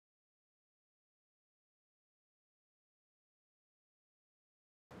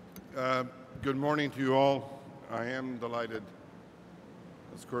Uh, Good morning to you all. I am delighted,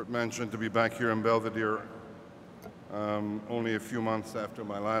 as Kurt mentioned, to be back here in Belvidere only a few months after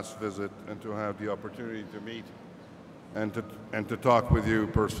my last visit and to have the opportunity to meet and to talk with you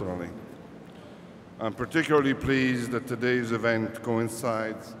personally. I'm particularly pleased that today's event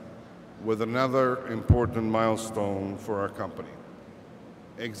coincides with another important milestone for our company.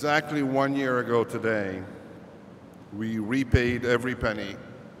 Exactly 1 year ago today, we repaid every penny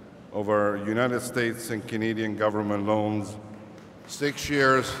of our United States and Canadian government loans 6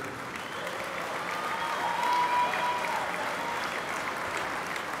 years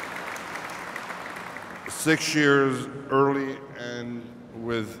early and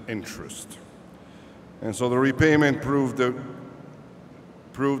with interest. And so the repayment proved that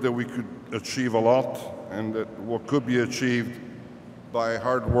we could achieve a lot, and that what could be achieved by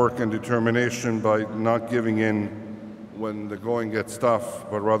hard work and determination, by not giving in when the going gets tough,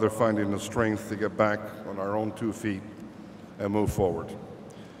 but rather finding the strength to get back on our own 2 feet and move forward.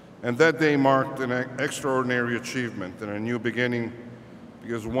 And that day marked an extraordinary achievement and a new beginning,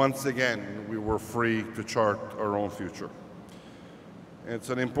 because once again we were free to chart our own future. It's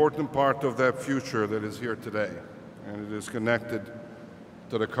an important part of that future that is here today, and it is connected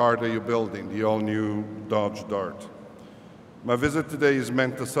to the car that you're building, the all-new Dodge Dart. My visit today is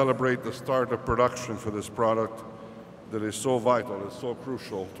meant to celebrate the start of production for this product that is so vital, is so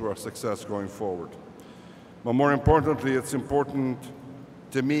crucial to our success going forward. But more importantly, it's important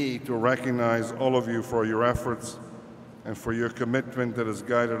to me to recognize all of you for your efforts and for your commitment that has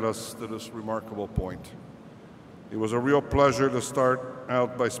guided us to this remarkable point. It was a real pleasure to start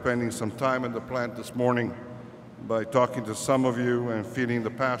out by spending some time in the plant this morning, by talking to some of you and feeling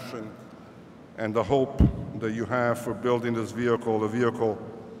the passion and the hope that you have for building this vehicle, a vehicle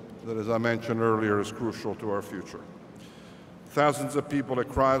that, as I mentioned earlier, is crucial to our future. Thousands of people at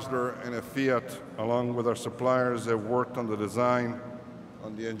Chrysler and at Fiat, along with our suppliers, have worked on the design,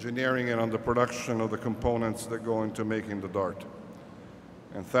 on the engineering, and on the production of the components that go into making the Dart.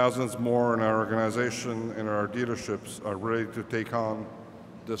 And thousands more in our organization and our dealerships are ready to take on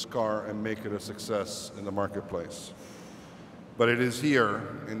this car and make it a success in the marketplace. But it is here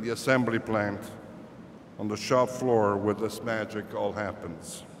in the assembly plant, on the shop floor, where this magic all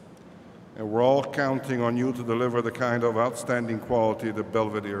happens. And we're all counting on you to deliver the kind of outstanding quality that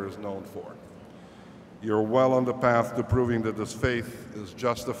Belvidere is known for. You're well on the path to proving that this faith is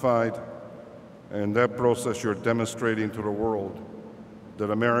justified, and in that process you're demonstrating to the world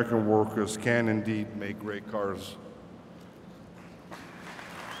that American workers can indeed make great cars.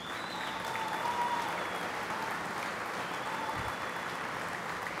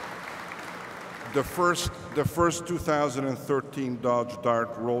 The first 2013 Dodge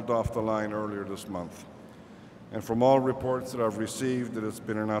Dart rolled off the line earlier this month. And from all reports that I've received, that it's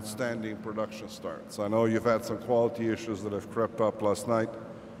been an outstanding production start. So I know you've had some quality issues that have crept up last night,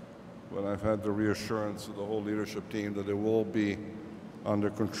 but I've had the reassurance of the whole leadership team that it will be under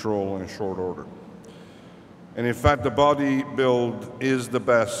control in short order. And in fact, the body build is the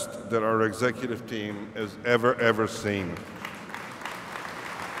best that our executive team has ever seen.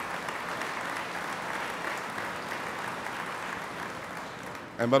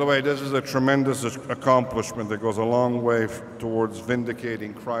 And by the way, this is a tremendous accomplishment that goes a long way towards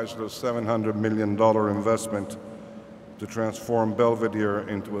vindicating Chrysler's $700 million investment to transform Belvidere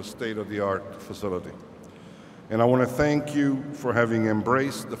into a state-of-the-art facility. And I want to thank you for having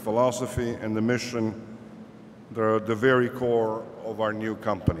embraced the philosophy and the mission that are at the very core of our new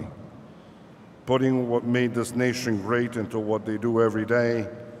company, putting what made this nation great into what they do every day,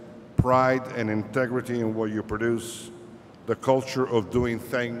 pride and integrity in what you produce, the culture of doing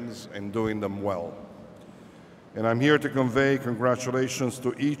things and doing them well. And I'm here to convey congratulations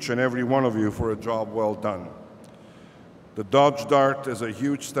to each and every one of you for a job well done. The Dodge Dart is a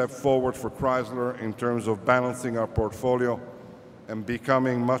huge step forward for Chrysler in terms of balancing our portfolio and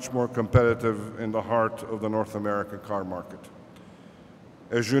becoming much more competitive in the heart of the North American car market.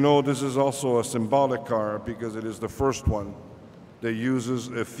 As you know, this is also a symbolic car because it is the first one that uses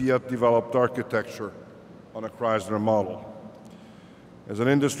a Fiat-developed architecture on a Chrysler model. As an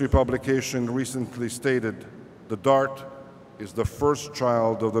industry publication recently stated, the Dart is the first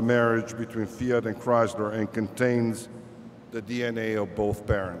child of the marriage between Fiat and Chrysler and contains the DNA of both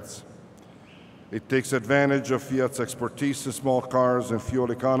parents. It takes advantage of Fiat's expertise in small cars and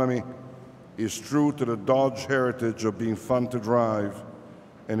fuel economy, is true to the Dodge heritage of being fun to drive,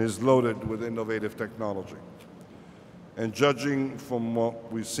 and is loaded with innovative technology. And judging from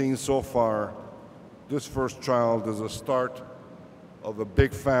what we've seen so far, this first child is a start of a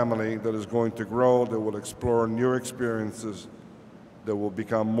big family that is going to grow, that will explore new experiences that will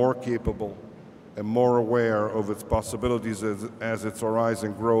become more capable and more aware of its possibilities as its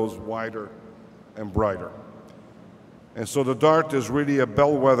horizon grows wider and brighter. And so the DART is really a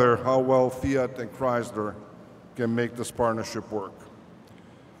bellwether how well Fiat and Chrysler can make this partnership work.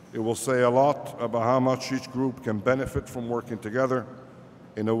 It will say a lot about how much each group can benefit from working together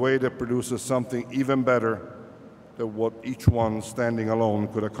in a way that produces something even better than what each one standing alone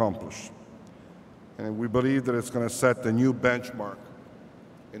could accomplish. And we believe that it's going to set a new benchmark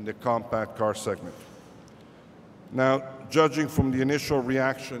in the compact car segment. Now, judging from the initial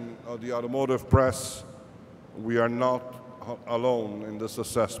reaction of the automotive press, we are not alone in this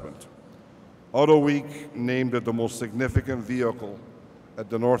assessment. Auto Week named it the most significant vehicle at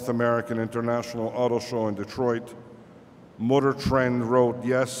the North American International Auto Show in Detroit. Motor Trend wrote,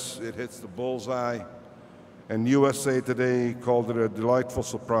 yes, it hits the bullseye. And USA Today called it a delightful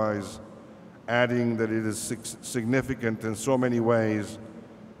surprise, adding that it is significant in so many ways,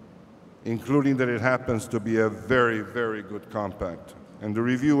 including that it happens to be a very, very good compact. And the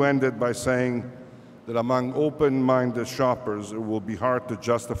review ended by saying that among open-minded shoppers, it will be hard to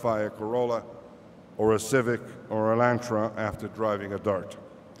justify a Corolla or a Civic or a Elantra after driving a DART.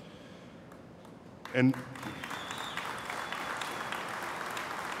 And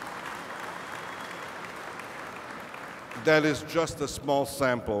that is just a small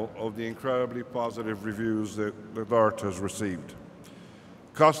sample of the incredibly positive reviews that the DART has received.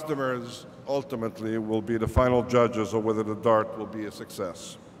 Customers ultimately will be the final judges of whether the DART will be a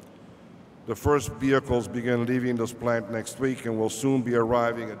success. The first vehicles begin leaving this plant next week and will soon be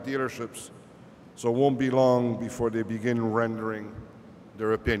arriving at dealerships, so it won't be long before they begin rendering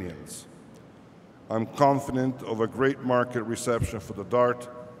their opinions. I'm confident of a great market reception for the DART,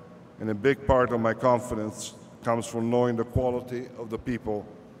 and a big part of my confidence comes from knowing the quality of the people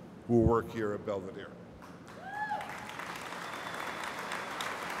who work here at Belvidere.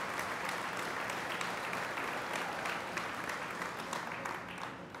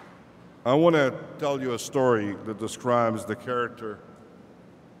 I want to tell you a story that describes the character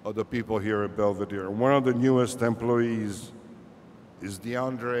of the people here at Belvidere. One of the newest employees is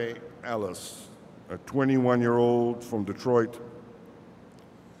DeAndre Ellis, a 21-year-old from Detroit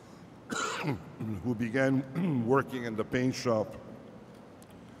who began working in the paint shop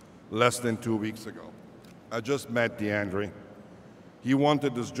less than 2 weeks ago. I just met DeAndre. He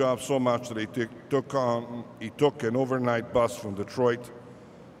wanted this job so much that he took an overnight bus from Detroit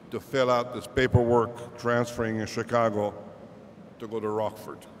to fill out this paperwork transferring in Chicago to go to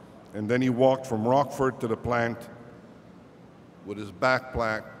Rockford. And then he walked from Rockford to the plant with his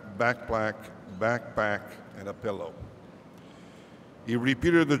backpack, and a pillow. He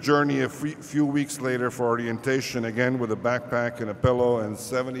repeated the journey a few weeks later for orientation, again with a backpack and a pillow and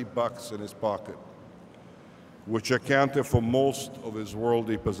 $70 in his pocket, which accounted for most of his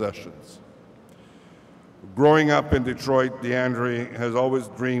worldly possessions. Growing up in Detroit, DeAndre has always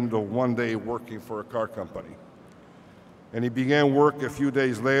dreamed of one day working for a car company. And he began work a few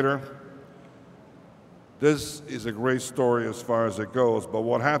days later. This is a great story as far as it goes, but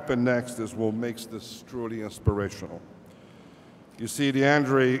what happened next is what makes this truly inspirational. You see,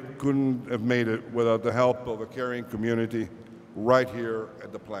 DeAndre couldn't have made it without the help of a caring community right here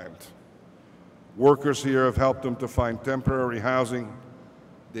at the plant. Workers here have helped him to find temporary housing.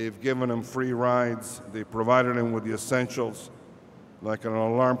 They've given him free rides. They provided him with the essentials, like an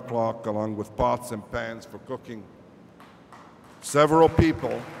alarm clock, along with pots and pans for cooking. Several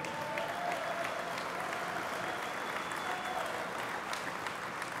people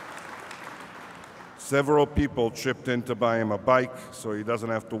chipped in to buy him a bike so he doesn't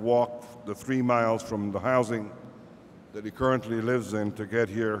have to walk the 3 miles from the housing that he currently lives in to get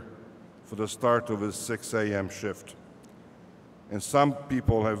here for the start of his 6 a.m. shift. And some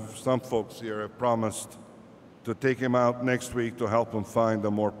folks here have promised to take him out next week to help him find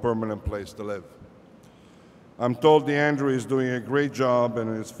a more permanent place to live. I'm told DeAndre is doing a great job,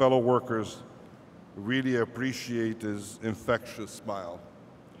 and his fellow workers really appreciate his infectious smile.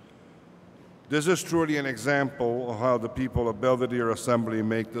 This is truly an example of how the people of Belvidere Assembly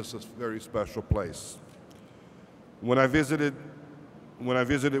make this a very special place. When I visited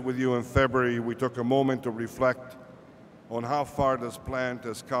with you in February, we took a moment to reflect on how far this plant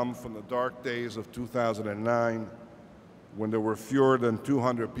has come from the dark days of 2009, when there were fewer than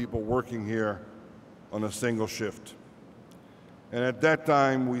 200 people working here on a single shift. And at that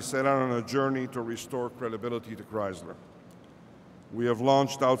time, we set out on a journey to restore credibility to Chrysler. We have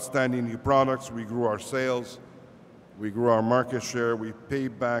launched outstanding new products, we grew our sales, we grew our market share, we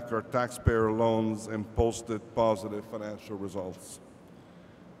paid back our taxpayer loans, and posted positive financial results.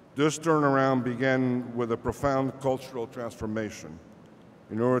 This turnaround began with a profound cultural transformation.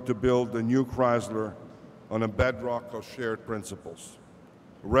 in order to build the new Chrysler on a bedrock of shared principles,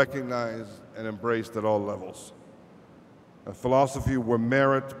 recognized and embraced at all levels. A philosophy where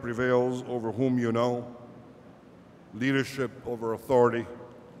merit prevails over whom you know, leadership over authority,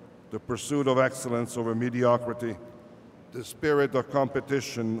 the pursuit of excellence over mediocrity, the spirit of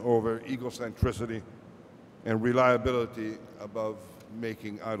competition over egocentricity, and reliability above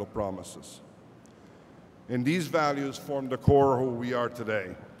making idle promises. And these values form the core of who we are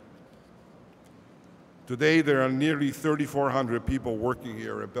today. Today, there are nearly 3,400 people working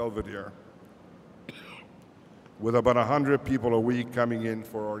here at Belvidere, with about 100 people a week coming in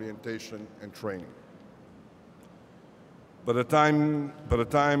for orientation and training. By the time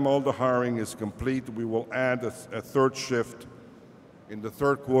all the hiring is complete, we will add a third shift in the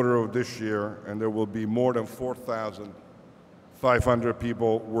third quarter of this year, and there will be more than 4,500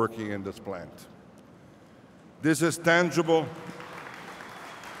 people working in this plant. This is tangible.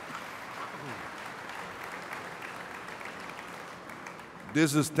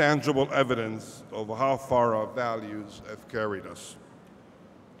 This is tangible evidence of how far our values have carried us.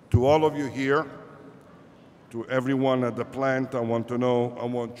 To all of you here, to everyone at the plant, I want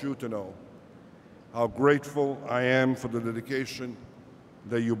you to know how grateful I am for the dedication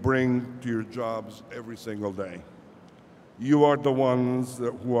that you bring to your jobs every single day. You are the ones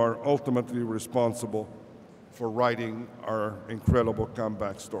who are ultimately responsible for writing our incredible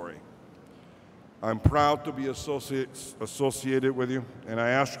comeback story. I'm proud to be associated with you, and I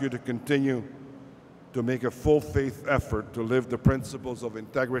ask you to continue to make a full-faith effort to live the principles of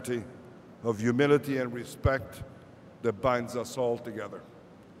integrity, of humility and respect that binds us all together.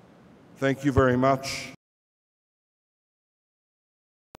 Thank you very much.